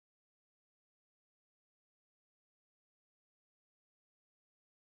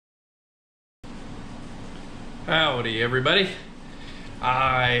Howdy everybody.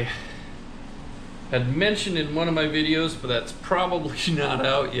 I had mentioned in one of my videos, but that's probably not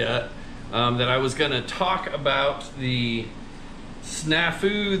out yet, that I was going to talk about the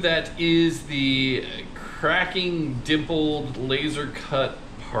snafu that is the cracking dimpled laser cut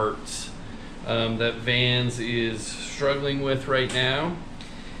parts that Vans is struggling with right now.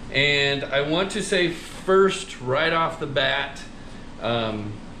 And I want to say first, right off the bat,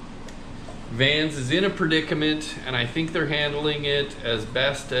 Vans is in a predicament, and I think they're handling it as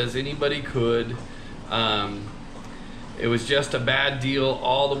best as anybody could. It was just a bad deal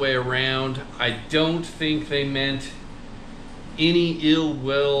all the way around. I don't think they meant any ill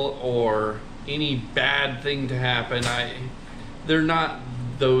will or any bad thing to happen. They're not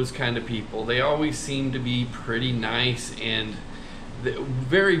those kind of people. They always seem to be pretty nice and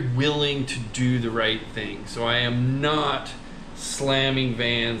very willing to do the right thing. So I am not slamming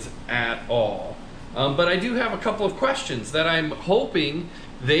Vans at all. But I do have a couple of questions that I'm hoping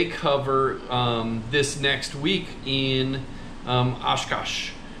they cover this next week in Oshkosh.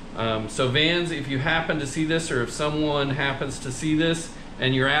 So Vans, if you happen to see this, or if someone happens to see this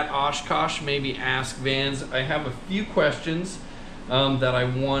and you're at Oshkosh, maybe ask Vans. I have a few questions that I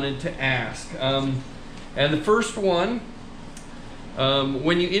wanted to ask. And the first one,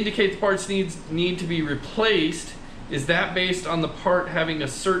 when you indicate the parts need to be replaced, is that based on the part having a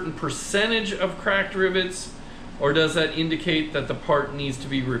certain percentage of cracked rivets, or does that indicate that the part needs to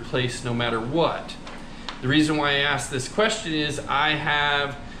be replaced no matter what? The reason why I ask this question is I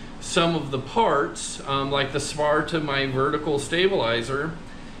have some of the parts, like the spar to my vertical stabilizer,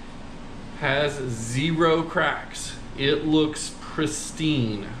 has 0 cracks. It looks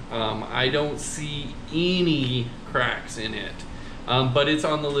pristine. I don't see any cracks in it, but it's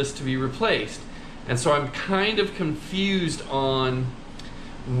on the list to be replaced. And so I'm kind of confused on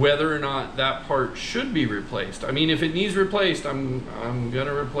whether or not that part should be replaced. I mean, if it needs replaced, I'm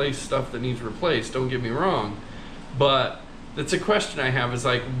gonna replace stuff that needs replaced, don't get me wrong. But that's a question I have, is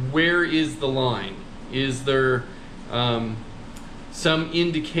like, where is the line? Is there some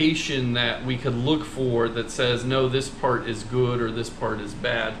indication that we could look for that says, no, this part is good or this part is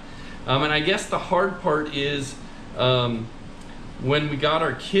bad? And I guess the hard part is when we got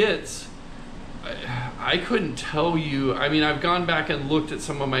our kits, I couldn't tell you. I mean, I've gone back and looked at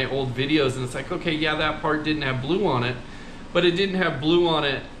some of my old videos, and it's like, okay, yeah, that part didn't have blue on it, but it didn't have blue on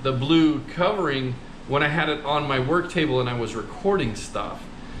it, the blue covering, when I had it on my work table and I was recording stuff.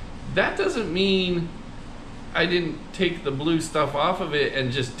 That doesn't mean I didn't take the blue stuff off of it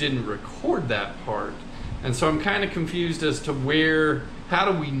and just didn't record that part. And so I'm kind of confused as to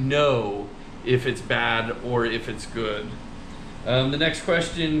how do we know if it's bad or if it's good? The next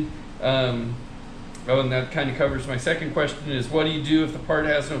question, and that kind of covers my second question, is what do you do if the part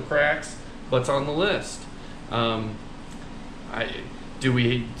has no cracks but's on the list?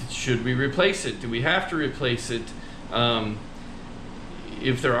 Should we replace it? Do we have to replace it?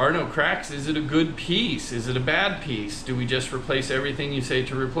 If there are no cracks, is it a good piece? Is it a bad piece? Do we just replace everything you say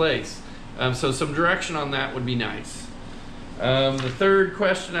to replace? So some direction on that would be nice. The third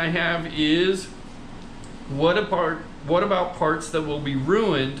question I have is, what about parts that will be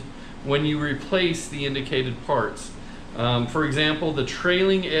ruined when you replace the indicated parts? For example, the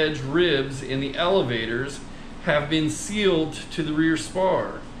trailing edge ribs in the elevators have been sealed to the rear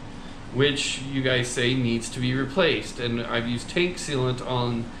spar, which you guys say needs to be replaced. And I've used tank sealant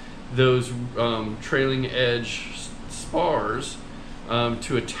on those trailing edge spars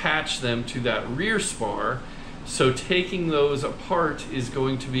to attach them to that rear spar. So taking those apart is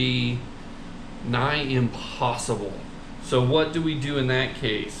going to be nigh impossible. So what do we do in that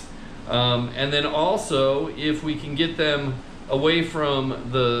case? And then also, if we can get them away from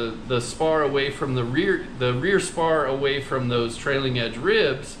the spar, away from the rear spar, away from those trailing edge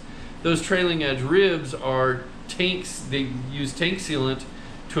ribs are tanks. They use tank sealant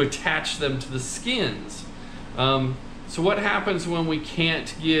to attach them to the skins. So what happens when we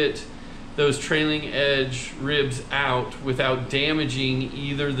can't get those trailing edge ribs out without damaging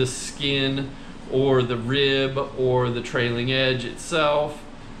either the skin or the rib or the trailing edge itself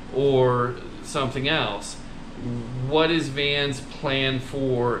or something else? What is Vans' plan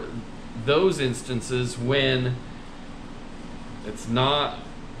for those instances when it's not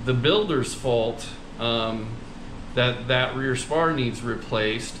the builder's fault that rear spar needs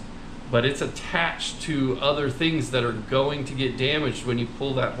replaced, but it's attached to other things that are going to get damaged when you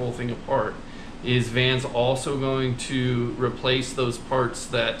pull that whole thing apart? Is Vans also going to replace those parts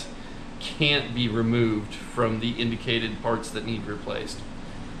that can't be removed from the indicated parts that need replaced?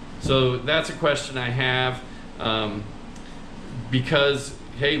 So that's a question I have, because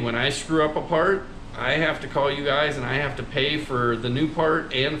hey, when I screw up a part, I have to call you guys and I have to pay for the new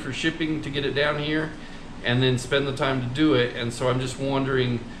part and for shipping to get it down here and then spend the time to do it. And so I'm just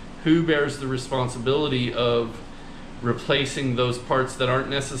wondering who bears the responsibility of replacing those parts that aren't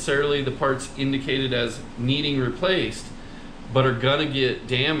necessarily the parts indicated as needing replaced, but are gonna get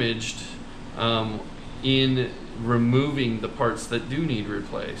damaged in removing the parts that do need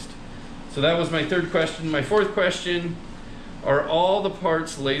replaced. So that was my third question. My fourth question, are all the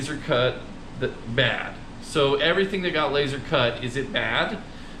parts laser cut bad? So everything that got laser cut, is it bad?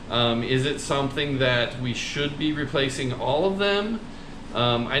 Is it something that we should be replacing all of them?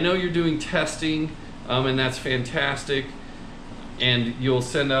 I know you're doing testing, and that's fantastic, and you'll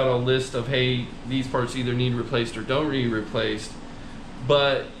send out a list of, hey, these parts either need replaced or don't need replaced.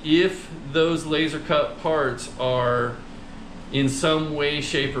 But if those laser cut parts are in some way,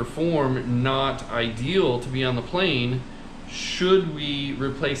 shape, or form not ideal to be on the plane, should we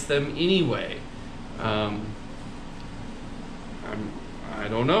replace them anyway? I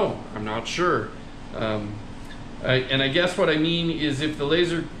don't know. I'm not sure. And I guess what I mean is if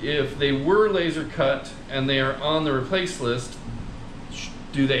they were laser cut and they are on the replace list,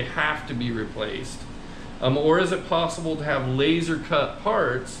 do they have to be replaced? Or is it possible to have laser cut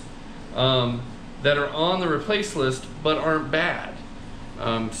parts that are on the replace list but aren't bad?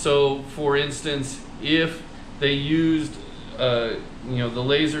 So for instance, if they used the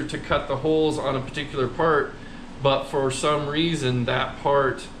laser to cut the holes on a particular part, but for some reason that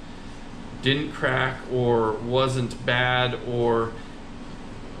part didn't crack or wasn't bad or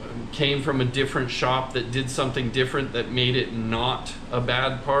came from a different shop that did something different that made it not a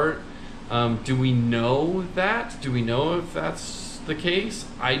bad part, do we know that? Do we know if that's the case?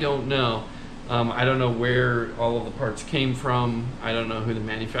 I don't know. I don't know where all of the parts came from. I don't know who the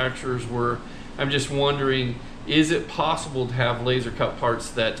manufacturers were. I'm just wondering, is it possible to have laser cut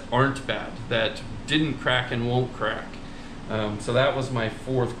parts that aren't bad, that didn't crack and won't crack? So that was my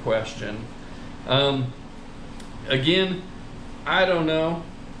fourth question. Again, I don't know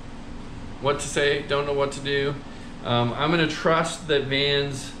what to say, don't know what to do. I'm gonna trust that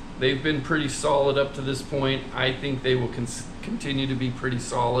Vans, they've been pretty solid up to this point. I think they will continue to be pretty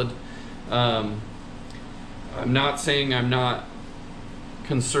solid. I'm not saying I'm not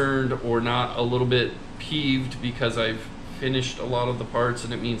concerned or not a little bit peeved because I've finished a lot of the parts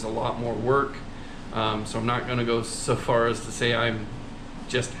and it means a lot more work. So I'm not gonna go so far as to say I'm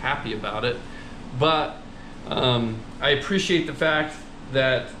just happy about it. But I appreciate the fact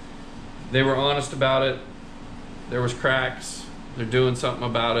that they were honest about it. There was cracks. They're doing something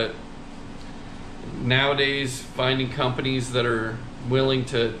about it. Nowadays, finding companies that are willing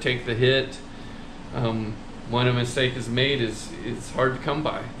to take the hit when a mistake is made it's hard to come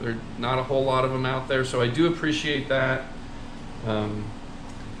by. There are not a whole lot of them out there, so I do appreciate that.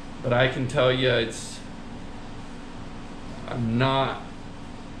 But I can tell you, I'm not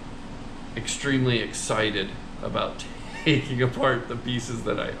extremely excited about taking apart the pieces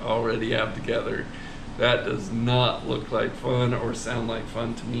that I already have together. That does not look like fun or sound like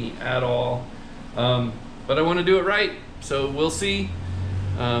fun to me at all. But I want to do it right, so we'll see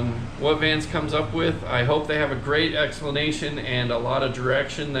what Vans comes up with. I hope they have a great explanation and a lot of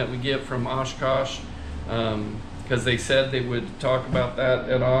direction that we get from Oshkosh, because they said they would talk about that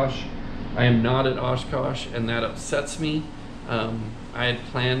at Osh. I am not at Oshkosh, and that upsets me. I had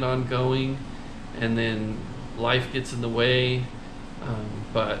planned on going, and then life gets in the way.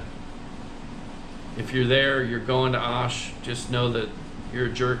 But if you're there, you're going to Osh, just know that you're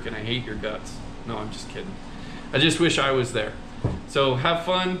a jerk and I hate your guts. No, I'm just kidding. I just wish I was there. So have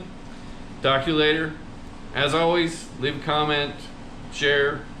fun. Talk to you later. As always, leave a comment,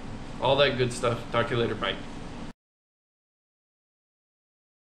 share, all that good stuff. Talk to you later. Bye.